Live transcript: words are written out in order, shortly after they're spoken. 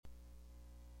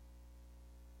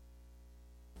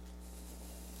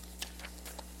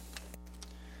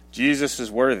Jesus is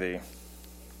worthy.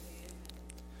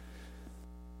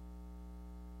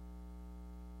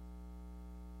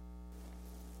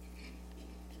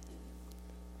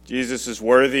 Jesus is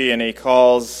worthy, and he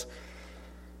calls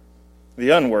the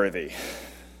unworthy.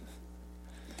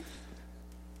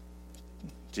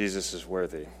 Jesus is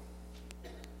worthy.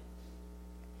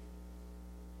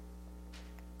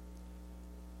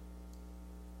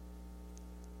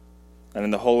 And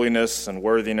in the holiness and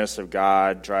worthiness of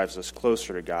God drives us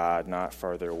closer to God, not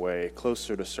farther away,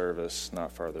 closer to service,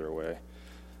 not farther away.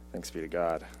 Thanks be to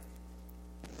God.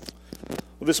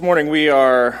 Well, this morning we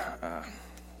are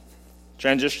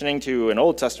transitioning to an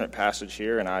Old Testament passage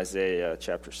here in Isaiah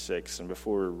chapter 6. And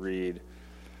before we read,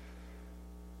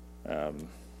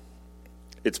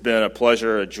 it's been a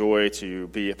pleasure, a joy to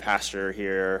be a pastor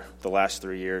here the last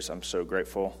 3 years. I'm so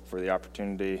grateful for the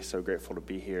opportunity, so grateful to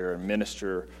be here and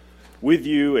minister with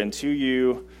you and to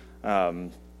you.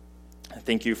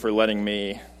 Thank you for letting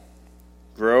me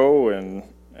grow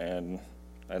and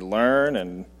learn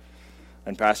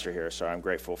and pastor here, so I'm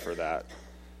grateful for that.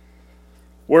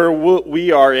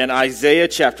 We are in Isaiah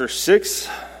chapter 6,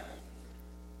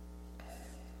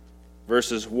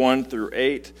 verses 1 through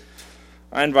 8.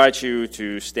 I invite you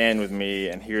to stand with me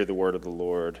and hear the word of the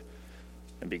Lord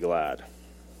and be glad.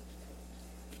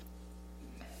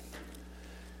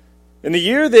 In the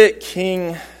year that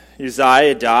King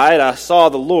Uzziah died, I saw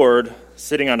the Lord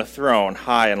sitting on a throne,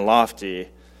 high and lofty,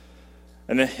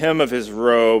 and the hem of his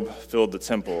robe filled the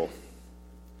temple.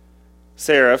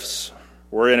 Seraphs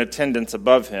were in attendance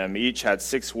above him. Each had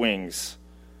 6 wings.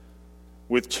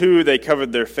 With 2 they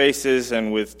covered their faces,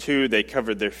 and with 2 they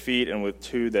covered their feet, and with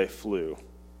 2 they flew.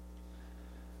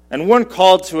 And one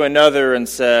called to another and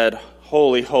said,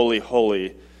 "Holy, holy,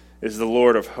 holy is the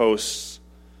Lord of hosts.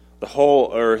 The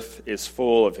whole earth is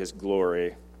full of his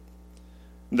glory."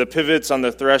 The pivots on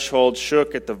the threshold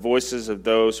shook at the voices of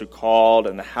those who called,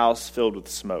 and the house filled with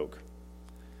smoke.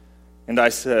 And I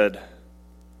said,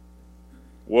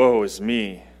 "Woe is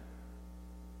me!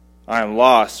 I am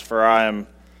lost, for I am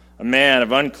a man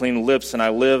of unclean lips, and I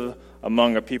live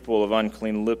among a people of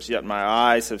unclean lips, yet my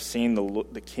eyes have seen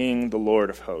the King, the Lord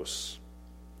of hosts."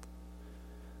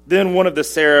 Then one of the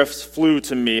seraphs flew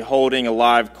to me, holding a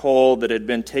live coal that had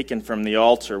been taken from the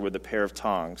altar with a pair of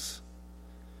tongs.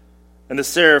 And the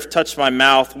seraph touched my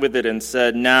mouth with it and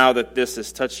said, "Now that this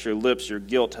has touched your lips, your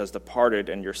guilt has departed,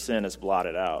 and your sin is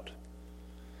blotted out."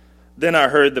 Then I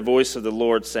heard the voice of the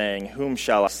Lord saying, "Whom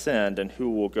shall I send, and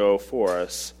who will go for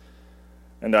us?"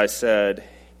 And I said,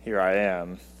 "Here I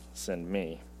am, send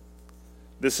me."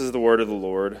 This is the word of the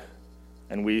Lord,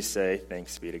 and we say,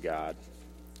 thanks be to God.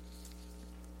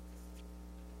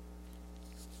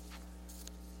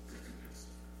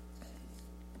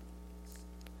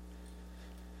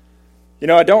 You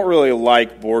know, I don't really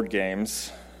like board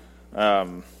games.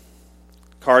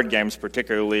 Card games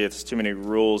particularly, it's too many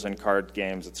rules in card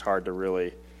games. It's hard to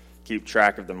really keep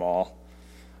track of them all.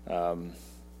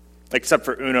 Except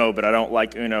for Uno, but I don't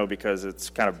like Uno because it's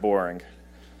kind of boring.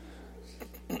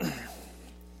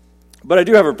 But I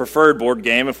do have a preferred board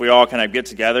game if we all kind of get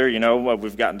together. You know,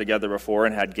 we've gotten together before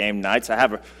and had game nights. I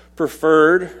have a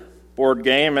preferred board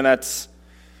game, and that's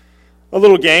a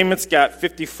little game. It's got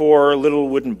 54 little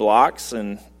wooden blocks,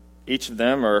 and each of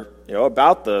them are,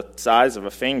 about the size of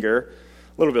a finger,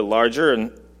 a little bit larger,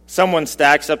 and someone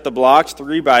stacks up the blocks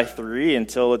 3 by 3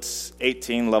 until it's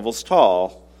 18 levels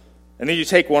tall. And then you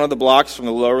take one of the blocks from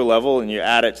the lower level and you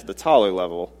add it to the taller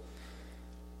level.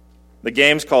 The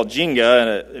game's called Jenga,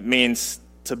 and it means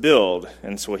to build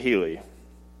in Swahili.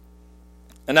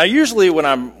 And now usually when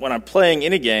I'm playing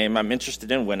any game, I'm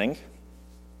interested in winning.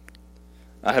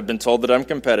 I have been told that I'm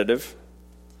competitive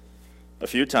a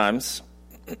few times.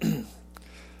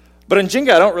 But in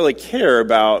Jenga, I don't really care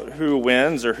about who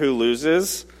wins or who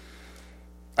loses.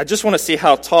 I just want to see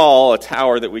how tall a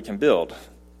tower that we can build.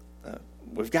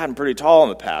 We've gotten pretty tall in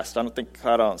the past. I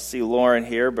don't see Lauren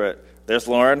here, but there's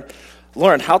Lauren.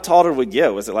 Lauren, how tall did we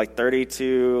get? Was it like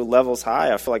 32 levels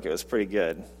high? I feel like it was pretty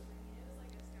good.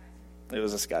 It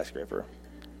was a skyscraper.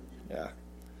 Yeah.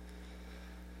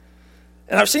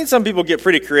 And I've seen some people get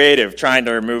pretty creative trying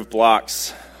to remove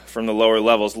blocks from the lower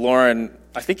levels. Lauren,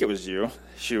 I think it was you.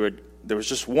 There was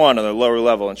just one on the lower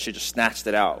level, and she just snatched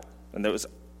it out, and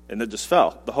it just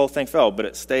fell. The whole thing fell, but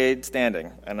it stayed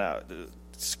standing. And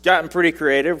it's gotten pretty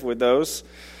creative with those.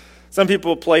 Some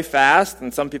people play fast,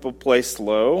 and some people play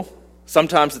slow.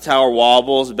 Sometimes the tower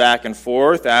wobbles back and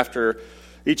forth after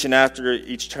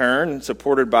each turn,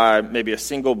 supported by maybe a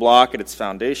single block at its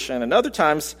foundation. And other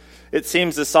times, it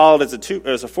seems as solid as a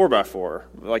 4x4.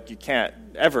 Like you can't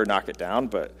ever knock it down,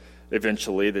 but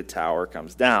eventually the tower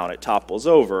comes down. It topples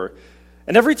over.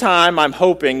 And every time I'm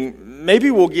hoping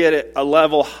maybe we'll get it a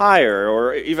level higher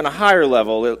or even a higher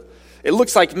level. It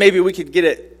looks like maybe we could get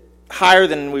it higher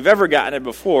than we've ever gotten it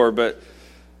before, but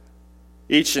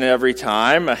each and every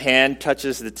time a hand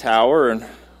touches the tower and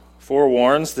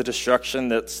forewarns the destruction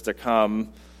that's to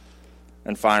come,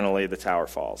 and finally the tower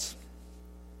falls.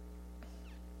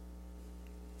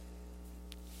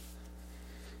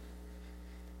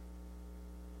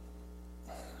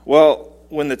 Well,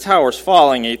 when the tower's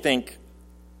falling, you think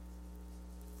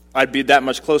I'd be that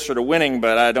much closer to winning,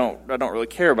 but I don't really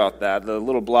care about that. The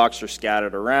little blocks are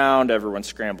scattered around, everyone's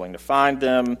scrambling to find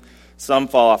them. Some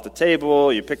fall off the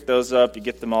table, you pick those up, you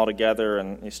get them all together,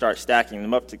 and you start stacking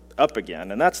them up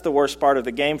again. And that's the worst part of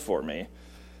the game for me.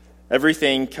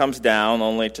 Everything comes down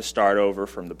only to start over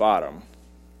from the bottom.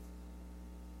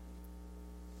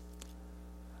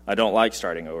 I don't like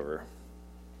starting over.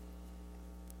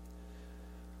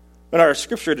 In our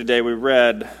scripture today, we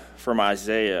read from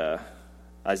Isaiah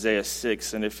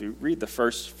 6, and if you read the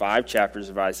first 5 chapters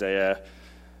of Isaiah,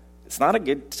 it's not a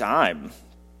good time.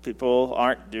 People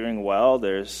aren't doing well.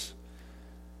 There's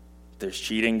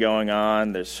cheating going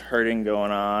on. There's hurting going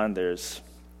on. There's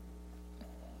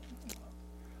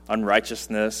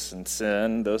unrighteousness and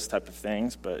sin, those type of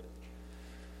things. But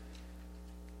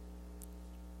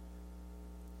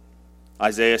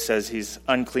Isaiah says he's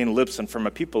unclean lips and from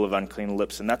a people of unclean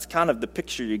lips. And that's kind of the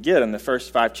picture you get in the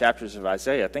first 5 chapters of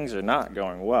Isaiah. Things are not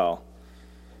going well.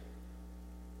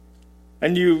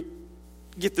 And you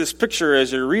get this picture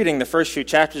as you're reading the first few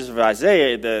chapters of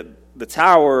Isaiah that the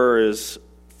tower is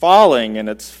falling, and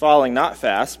it's falling not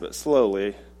fast, but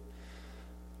slowly.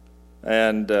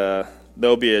 And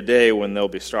there'll be a day when they'll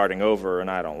be starting over, and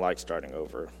I don't like starting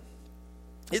over.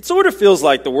 It sort of feels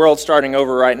like the world's starting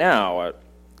over right now.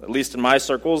 At least in my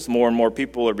circles, more and more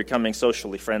people are becoming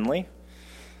socially friendly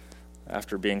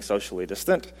after being socially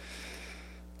distant.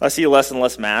 I see less and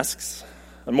less masks.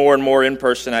 And more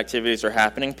in-person activities are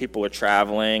happening. People are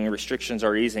traveling. Restrictions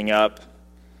are easing up.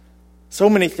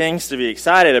 So many things to be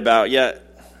excited about,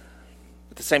 yet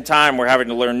at the same time, we're having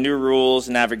to learn new rules,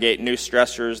 navigate new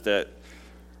stressors that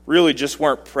really just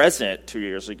weren't present 2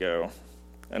 years ago.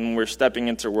 And we're stepping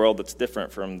into a world that's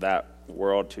different from that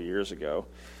world 2 years ago.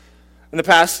 In the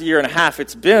past year and a half,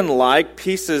 it's been like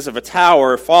pieces of a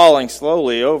tower falling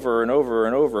slowly over and over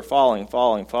and over, falling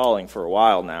for a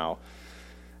while now.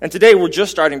 And today we're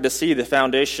just starting to see the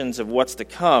foundations of what's to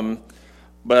come,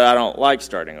 but I don't like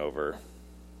starting over.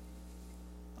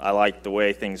 I like the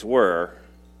way things were.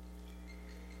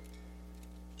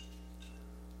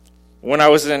 When I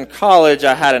was in college,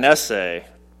 I had an essay.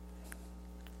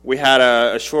 We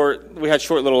had short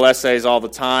little essays all the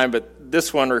time, but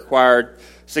this one required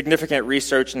significant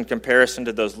research in comparison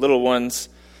to those little ones.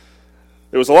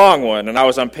 It was a long one, and I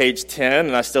was on page 10,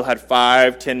 and I still had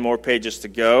 10 more pages to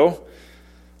go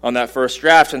on that first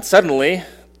draft, and suddenly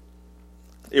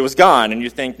it was gone. And you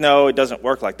think, no, it doesn't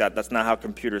work like that. That's not how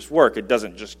computers work. It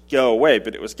doesn't just go away,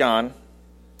 but it was gone.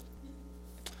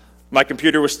 My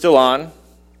computer was still on.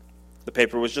 The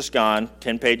paper was just gone.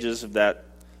 10 pages of that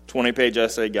 20-page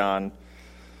essay gone.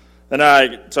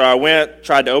 So I went,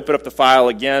 tried to open up the file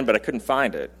again, but I couldn't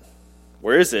find it.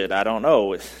 Where is it? I don't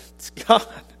know. It's gone.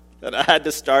 And I had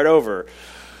to start over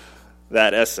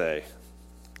that essay.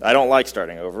 I don't like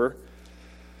starting over.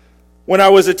 When I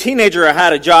was a teenager, I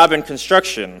had a job in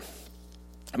construction.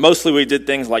 Mostly we did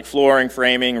things like flooring,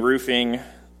 framing, roofing,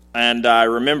 and I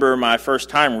remember my first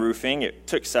time roofing. It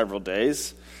took several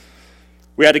days.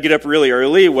 We had to get up really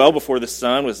early, well before the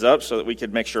sun was up, so that we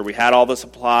could make sure we had all the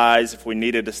supplies. If we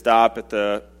needed to stop at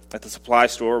the supply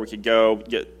store, we could go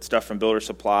get stuff from Builder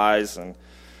Supplies, and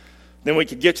then we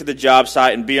could get to the job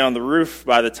site and be on the roof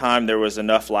by the time there was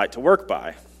enough light to work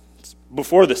by,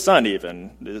 before the sun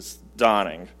even is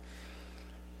dawning.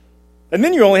 And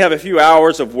then you only have a few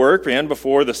hours of work in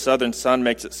before the southern sun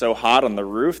makes it so hot on the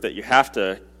roof that you have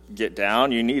to get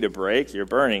down. You need a break. You're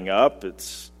burning up.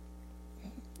 It's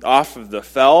off of the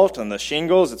felt and the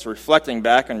shingles. It's reflecting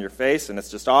back on your face, and it's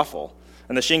just awful.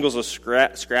 And the shingles will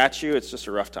scratch you. It's just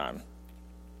a rough time.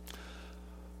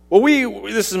 Well,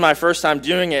 this is my first time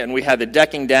doing it, and we had the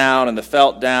decking down and the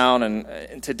felt down,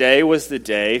 and today was the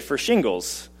day for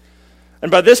shingles. And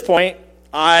by this point,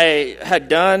 I had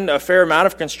done a fair amount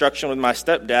of construction with my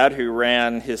stepdad, who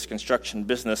ran his construction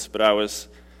business, but I was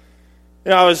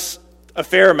a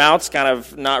fair amount's kind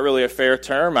of not really a fair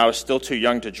term. I was still too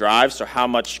young to drive, so how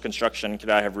much construction could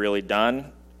I have really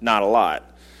done? Not a lot.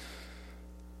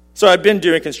 So I'd been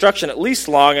doing construction at least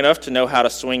long enough to know how to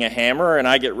swing a hammer, and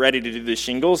I get ready to do the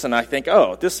shingles, and I think,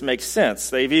 oh, this makes sense.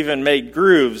 They've even made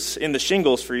grooves in the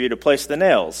shingles for you to place the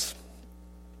nails.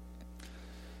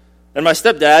 And my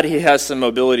stepdad, he has some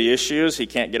mobility issues. He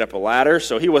can't get up a ladder,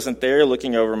 so he wasn't there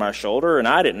looking over my shoulder, and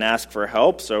I didn't ask for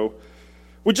help. So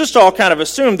we just all kind of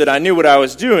assumed that I knew what I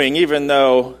was doing, even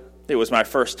though it was my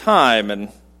first time.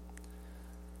 And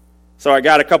so I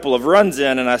got a couple of runs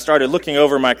in, and I started looking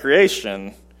over my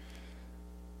creation.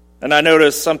 And I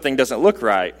noticed something doesn't look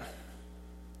right.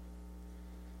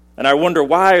 And I wonder,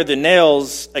 why are the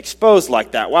nails exposed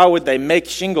like that? Why would they make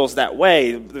shingles that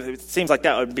way? It seems like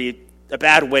that would be a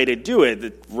bad way to do it.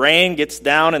 The rain gets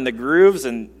down in the grooves,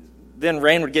 and then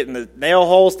rain would get in the nail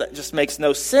holes. That just makes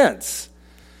no sense.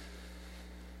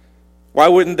 Why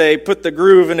wouldn't they put the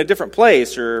groove in a different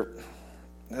place? So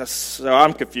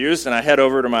I'm confused, and I head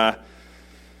over to my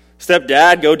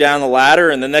stepdad, go down the ladder,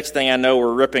 and the next thing I know,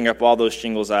 we're ripping up all those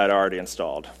shingles I had already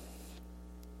installed.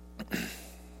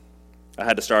 I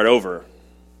had to start over.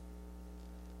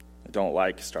 I don't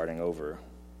like starting over.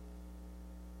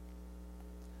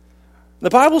 The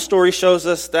Bible story shows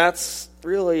us that's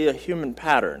really a human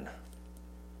pattern,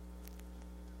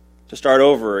 to start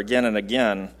over again and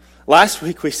again. Last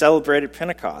week we celebrated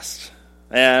Pentecost,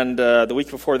 and the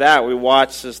week before that we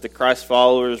watched as the Christ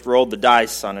followers rolled the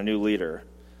dice on a new leader.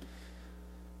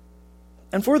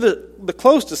 And for the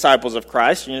close disciples of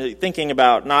Christ, thinking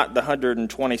about not the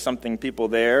 120-something people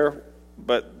there,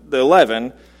 but the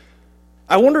 11,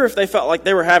 I wonder if they felt like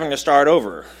they were having to start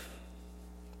over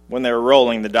when they were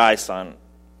rolling the dice on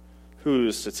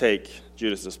who's to take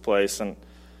Judas' place. And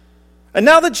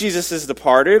now that Jesus is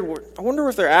departed, I wonder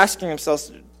if they're asking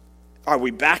themselves, are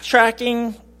we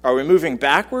backtracking? Are we moving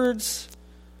backwards?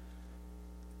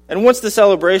 And once the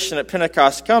celebration at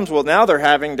Pentecost comes, well, now they're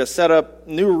having to set up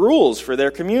new rules for their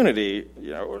community.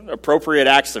 Appropriate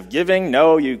acts of giving.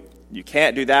 No, you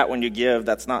can't do that when you give.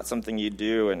 That's not something you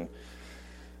do. And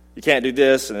you can't do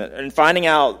this. And finding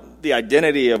out the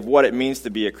identity of what it means to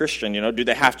be a Christian. Do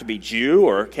they have to be Jew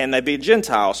or can they be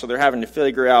Gentile? So they're having to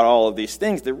figure out all of these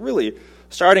things. They're really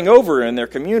starting over in their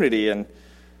community. And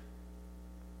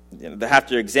they have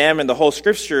to examine the whole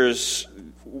Scriptures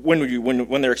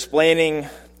when they're explaining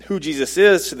who Jesus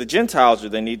is to the Gentiles. Do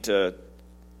they need to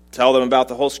tell them about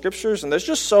the whole Scriptures? And there's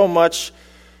just so much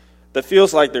that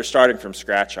feels like they're starting from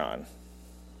scratch on.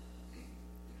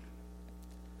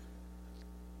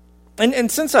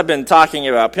 And since I've been talking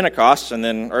about Pentecost, and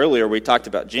then earlier we talked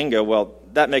about Jenga, well,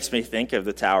 that makes me think of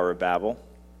the Tower of Babel.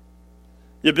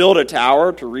 You build a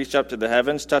tower to reach up to the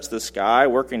heavens, touch the sky,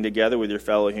 working together with your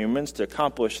fellow humans to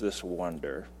accomplish this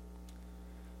wonder.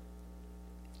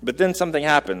 But then something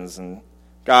happens, and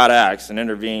God acts and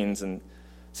intervenes, and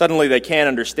suddenly they can't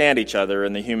understand each other,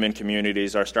 and the human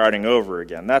communities are starting over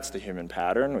again. That's the human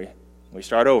pattern. We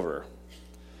start over.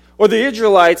 Or the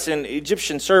Israelites in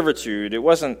Egyptian servitude. It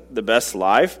wasn't the best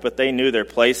life, but they knew their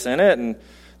place in it. And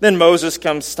then Moses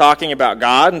comes talking about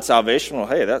God and salvation. Well,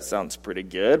 hey, that sounds pretty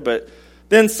good. But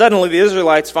then suddenly the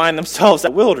Israelites find themselves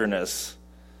in the wilderness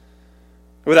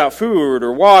without food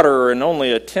or water and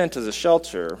only a tent as a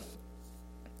shelter.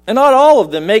 And not all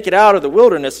of them make it out of the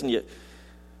wilderness, and yet,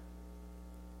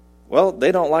 well,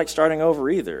 they don't like starting over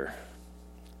either.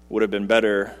 Would have been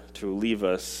better to leave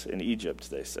us in Egypt,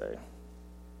 they say.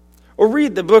 Or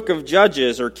read the book of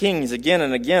Judges or Kings again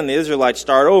and again. The Israelites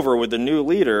start over with a new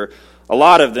leader, a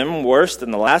lot of them worse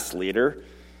than the last leader.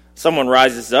 Someone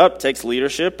rises up, takes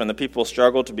leadership, and the people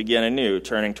struggle to begin anew,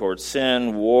 turning towards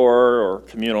sin, war, or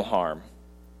communal harm.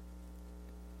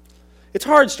 It's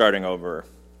hard starting over.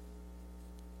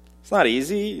 It's not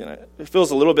easy. It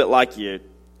feels a little bit like you're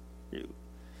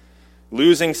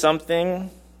losing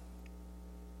something.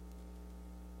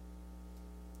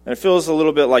 And it feels a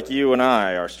little bit like you and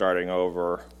I are starting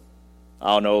over.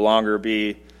 I'll no longer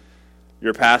be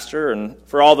your pastor, and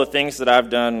for all the things that I've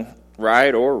done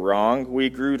right or wrong, we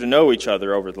grew to know each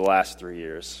other over the last 3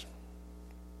 years.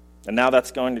 And now that's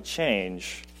going to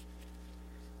change.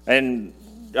 And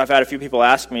I've had a few people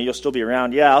ask me, you'll still be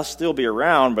around? Yeah, I'll still be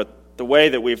around, but the way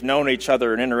that we've known each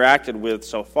other and interacted with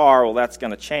so far, well, that's going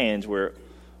to change.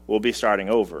 We'll be starting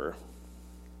over.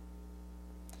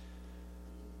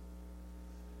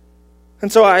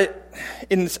 And so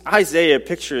in this Isaiah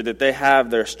picture that they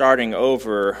have, they're starting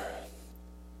over,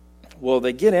 well,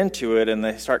 they get into it and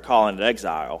they start calling it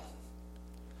exile.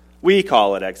 We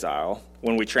call it exile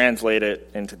when we translate it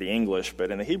into the English,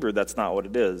 but in the Hebrew, that's not what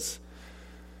it is.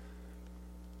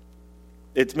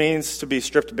 It means to be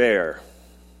stripped bare.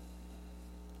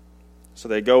 So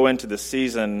they go into the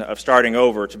season of starting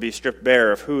over, to be stripped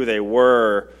bare of who they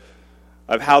were,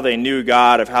 of how they knew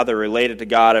God, of how they related to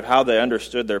God, of how they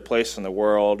understood their place in the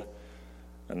world,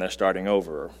 and they're starting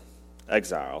over.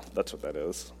 Exile, that's what that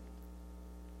is.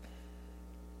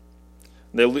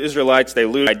 The Israelites, they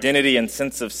lose identity and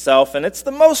sense of self, and it's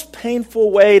the most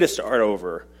painful way to start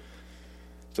over,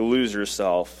 to lose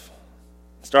yourself.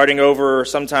 Starting over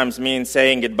sometimes means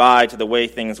saying goodbye to the way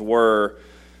things were,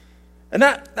 and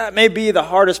that may be the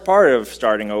hardest part of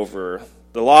starting over,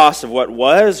 the loss of what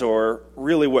was or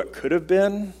really what could have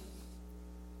been.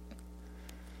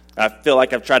 I feel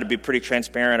like I've tried to be pretty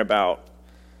transparent about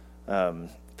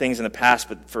things in the past,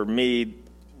 but for me,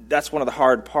 that's one of the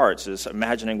hard parts, is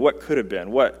imagining what could have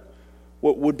been, what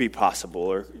would be possible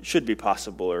or should be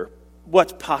possible or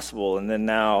what's possible, and then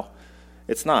now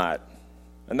it's not.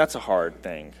 And that's a hard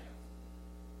thing.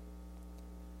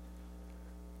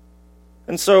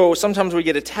 And so sometimes we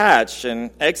get attached,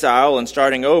 and exile and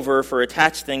starting over for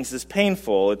attached things is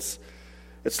painful. It's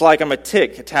like I'm a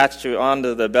tick attached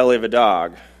onto the belly of a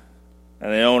dog,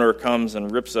 and the owner comes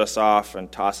and rips us off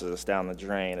and tosses us down the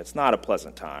drain. It's not a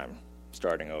pleasant time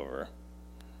starting over.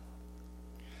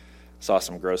 Saw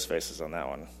some gross faces on that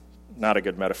one. Not a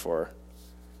good metaphor.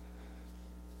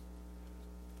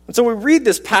 And so we read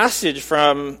this passage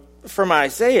from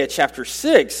Isaiah chapter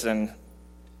 6, and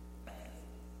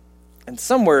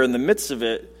somewhere in the midst of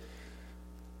it,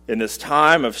 in this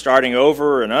time of starting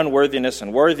over and unworthiness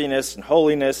and worthiness and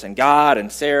holiness and God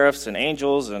and seraphs and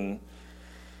angels and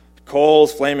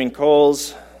coals, flaming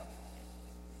coals,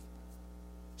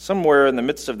 somewhere in the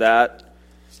midst of that,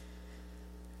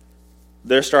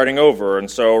 they're starting over. And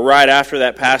so right after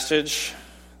that passage,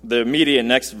 the immediate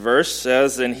next verse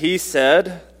says, "And he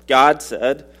said," God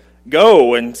said,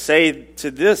 go and say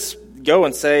this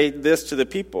to the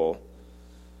people.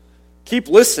 Keep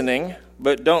listening,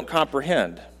 but don't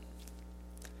comprehend.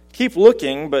 Keep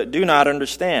looking, but do not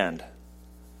understand.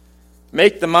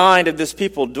 Make the mind of this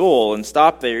people dull, and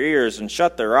stop their ears, and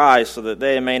shut their eyes, so that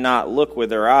they may not look with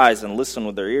their eyes, and listen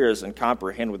with their ears, and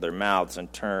comprehend with their mouths,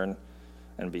 and turn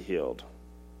and be healed.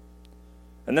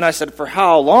 And then I said, "For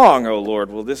how long, O Lord,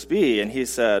 will this be?" And he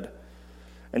said,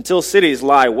 "Until cities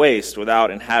lie waste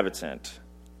without inhabitant,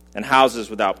 and houses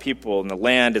without people, and the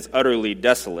land is utterly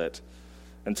desolate,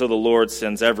 until the Lord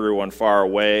sends everyone far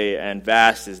away, and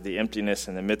vast is the emptiness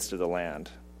in the midst of the land.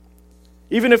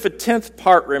 Even if a 10th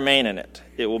part remain in it,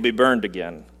 it will be burned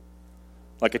again,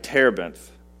 like a terebinth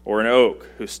or an oak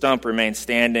whose stump remains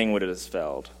standing when it is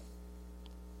felled.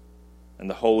 And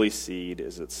the holy seed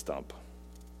is its stump."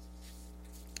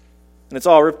 And it's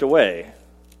all ripped away,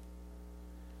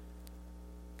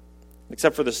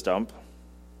 except for the stump,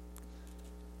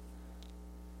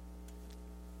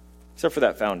 except for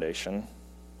that foundation.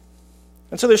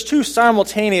 And so there's two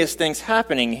simultaneous things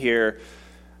happening here.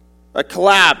 A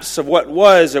collapse of what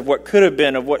was, of what could have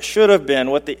been, of what should have been,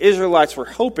 what the Israelites were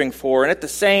hoping for. And at the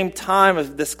same time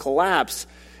of this collapse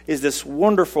is this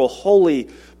wonderful, holy,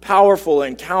 powerful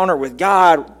encounter with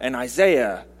God and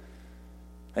Isaiah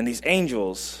and these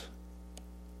angels.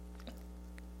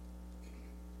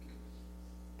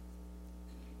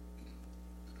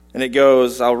 And it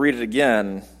goes, I'll read it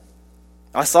again.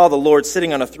 "I saw the Lord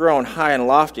sitting on a throne high and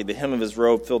lofty. The hem of his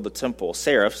robe filled the temple.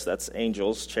 Seraphs," that's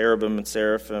angels, cherubim and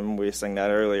seraphim, we sang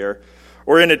that earlier,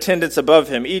 "were in attendance above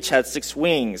him. Each had 6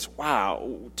 wings. Wow.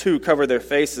 2 covered their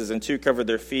faces and 2 covered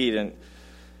their feet,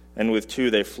 and with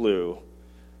 2 they flew.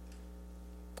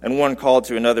 And one called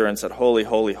to another and said, 'Holy,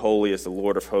 holy, holy is the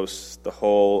Lord of hosts. The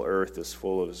whole earth is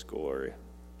full of his glory.'"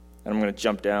 And I'm going to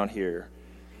jump down here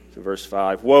to verse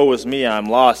 5. "Woe is me, I am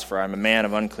lost, for I am a man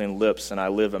of unclean lips, and I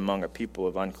live among a people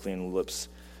of unclean lips.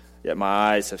 Yet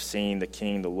my eyes have seen the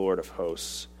King, the Lord of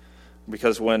hosts."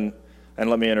 Because and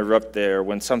let me interrupt there,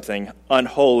 when something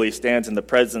unholy stands in the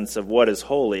presence of what is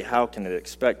holy, how can it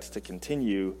expect to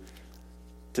continue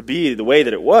to be the way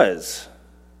that it was?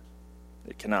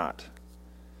 It cannot.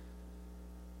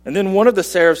 "And then one of the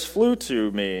seraphs flew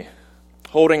to me,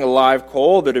 holding a live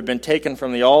coal that had been taken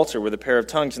from the altar with a pair of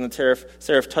tongues, and the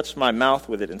seraph touched my mouth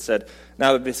with it and said,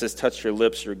 'Now that this has touched your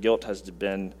lips, your guilt has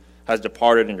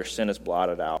departed and your sin is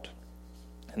blotted out.'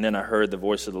 And then I heard the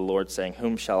voice of the Lord saying,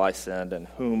 'Whom shall I send, and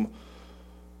who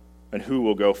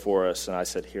will go for us?' And I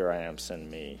said, 'Here I am,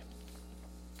 send me.'"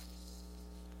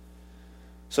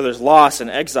 So there's loss and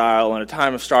exile and a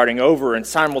time of starting over, and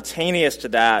simultaneous to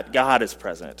that, God is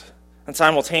present. And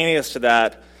simultaneous to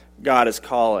that, God is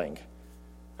calling.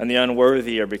 And the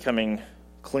unworthy are becoming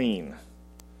clean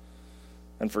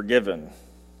and forgiven.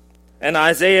 And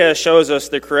Isaiah shows us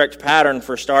the correct pattern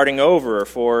for starting over,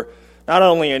 for not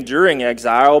only enduring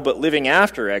exile, but living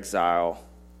after exile.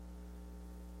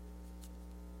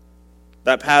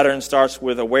 That pattern starts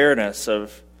with awareness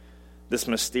of this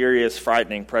mysterious,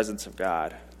 frightening presence of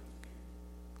God.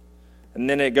 And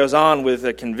then it goes on with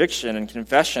a conviction and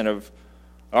confession of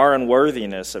our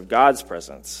unworthiness of God's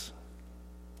presence.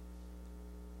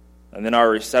 and then our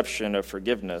reception of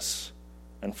forgiveness,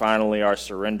 and finally our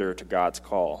surrender to God's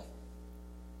call.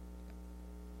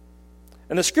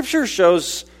 And the Scripture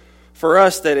shows for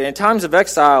us that in times of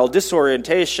exile,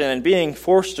 disorientation, and being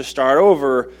forced to start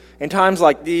over, in times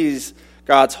like these,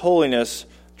 God's holiness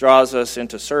draws us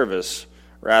into service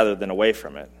rather than away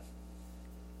from it.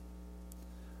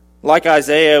 Like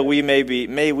Isaiah,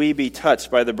 may we be touched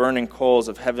by the burning coals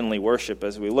of heavenly worship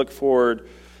as we look forward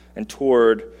and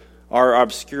toward our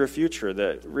obscure future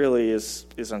that really is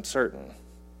uncertain.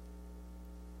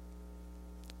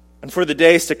 And for the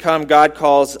days to come, God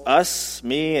calls us,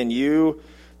 me and you,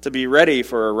 to be ready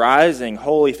for a rising,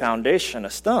 holy foundation,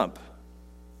 a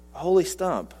holy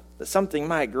stump, that something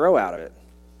might grow out of it.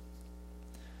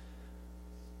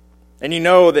 And you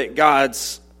know that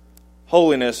God's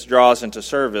holiness draws into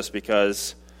service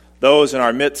because those in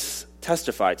our midst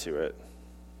testify to it.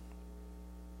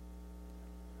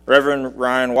 Reverend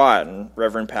Ryan Watt and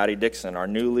Reverend Patty Dixon are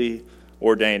newly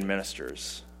ordained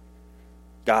ministers.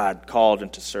 God called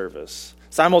into service.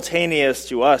 Simultaneous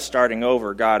to us starting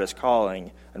over, God is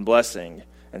calling and blessing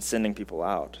and sending people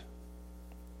out.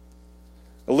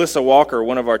 Alyssa Walker,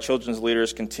 one of our children's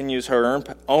leaders, continues her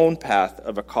own path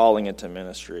of a calling into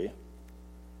ministry.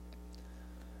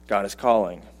 God is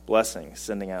calling, blessing,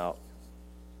 sending out.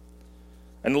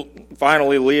 And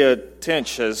finally, Leah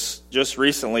Tinch has just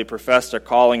recently professed a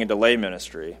calling into lay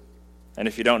ministry. And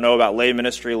if you don't know about lay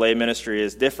ministry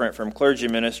is different from clergy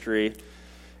ministry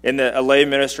in that a lay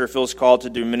minister feels called to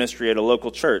do ministry at a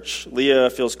local church. Leah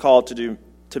feels called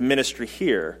to ministry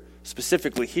here,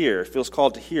 specifically here, feels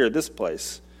called to here, this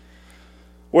place.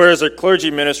 Whereas a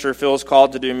clergy minister feels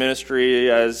called to do ministry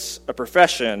as a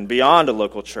profession beyond a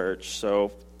local church.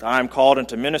 So I'm called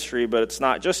into ministry, but it's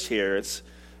not just here. It's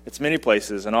many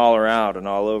places and all around and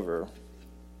all over.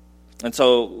 And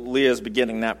so Leah's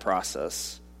beginning that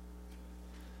process.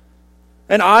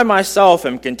 And I myself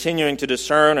am continuing to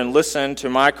discern and listen to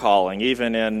my calling,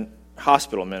 even in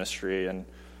hospital ministry and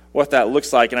what that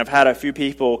looks like. And I've had a few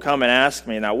people come and ask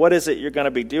me, now, what is it you're going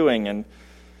to be doing?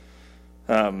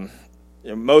 And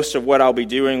most of what I'll be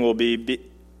doing will be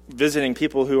visiting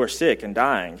people who are sick and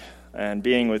dying and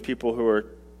being with people who are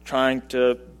trying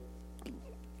to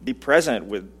be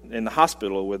present in the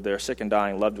hospital with their sick and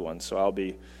dying loved ones. So I'll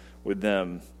be with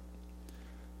them.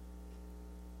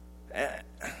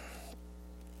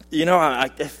 You know, I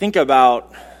think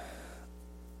about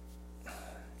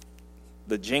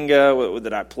the Jenga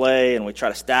that I play, and we try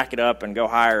to stack it up and go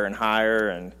higher and higher,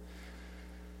 and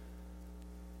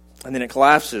then it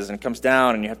collapses and comes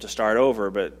down, and you have to start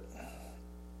over. But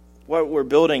what we're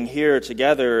building here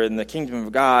together in the kingdom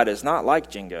of God is not like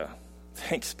Jenga.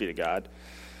 Thanks be to God.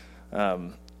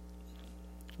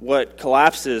 What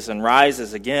collapses and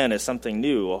rises again is something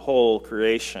new, a whole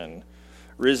creation,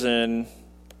 risen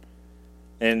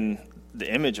in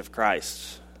the image of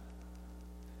Christ.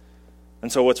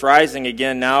 And so what's rising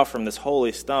again now from this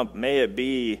holy stump, may it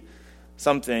be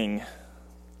something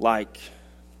like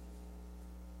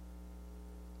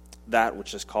that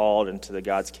which is called into the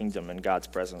God's kingdom and God's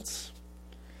presence.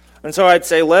 And so I'd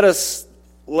say let us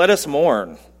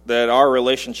mourn that our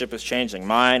relationship is changing,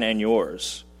 mine and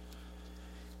yours.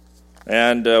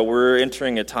 And we're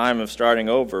entering a time of starting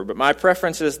over. But my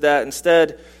preference is that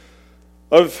instead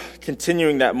of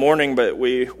continuing that mourning, but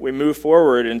we move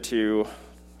forward into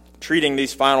treating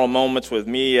these final moments with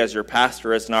me as your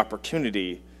pastor as an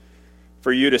opportunity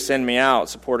for you to send me out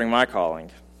supporting my calling.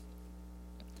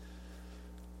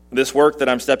 This work that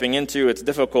I'm stepping into, it's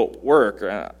difficult work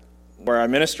where I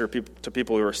minister to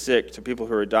people who are sick, to people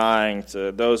who are dying,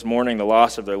 to those mourning the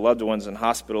loss of their loved ones in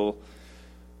hospital.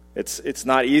 It's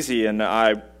not easy, and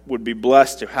I would be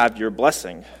blessed to have your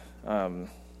blessing.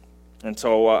 And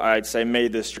so I'd say, may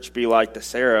this church be like the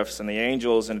seraphs and the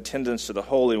angels in attendance to the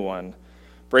Holy One,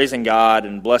 praising God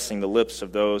and blessing the lips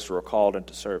of those who are called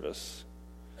into service.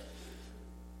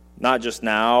 Not just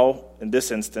now, in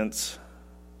this instance,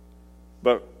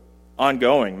 but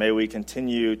ongoing. May we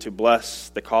continue to bless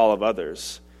the call of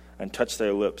others and touch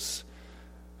their lips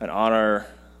and honor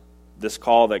this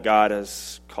call that God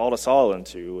has called us all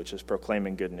into, which is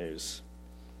proclaiming good news.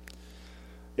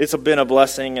 It's been a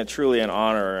blessing and truly an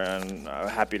honor, and I'm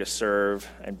happy to serve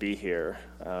and be here.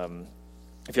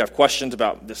 If you have questions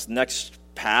about this next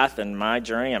path and my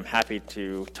journey, I'm happy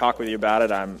to talk with you about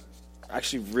it. I'm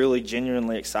actually really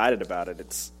genuinely excited about it.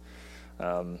 It's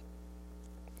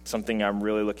something I'm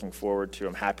really looking forward to.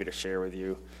 I'm happy to share with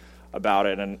you about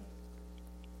it, and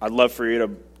I'd love for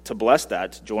you to bless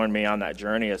that, to join me on that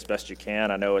journey as best you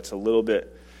can. I know it's a little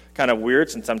bit kind of weird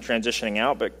since I'm transitioning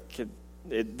out, but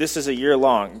this is a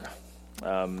year-long.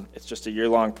 It's just a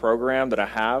year-long program that I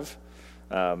have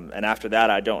And after that,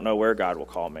 I don't know where God will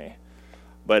call me.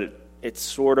 But it's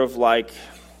sort of like,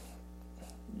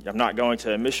 I'm not going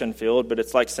to a mission field, but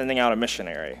it's like sending out a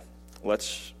missionary.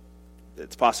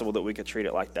 It's possible that we could treat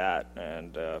it like that.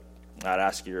 And I'd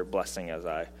ask your blessing as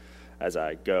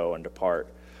I go and depart.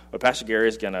 But Pastor Gary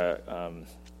is going to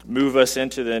move us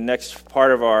into the next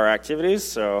part of our activities,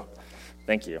 so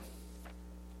thank you.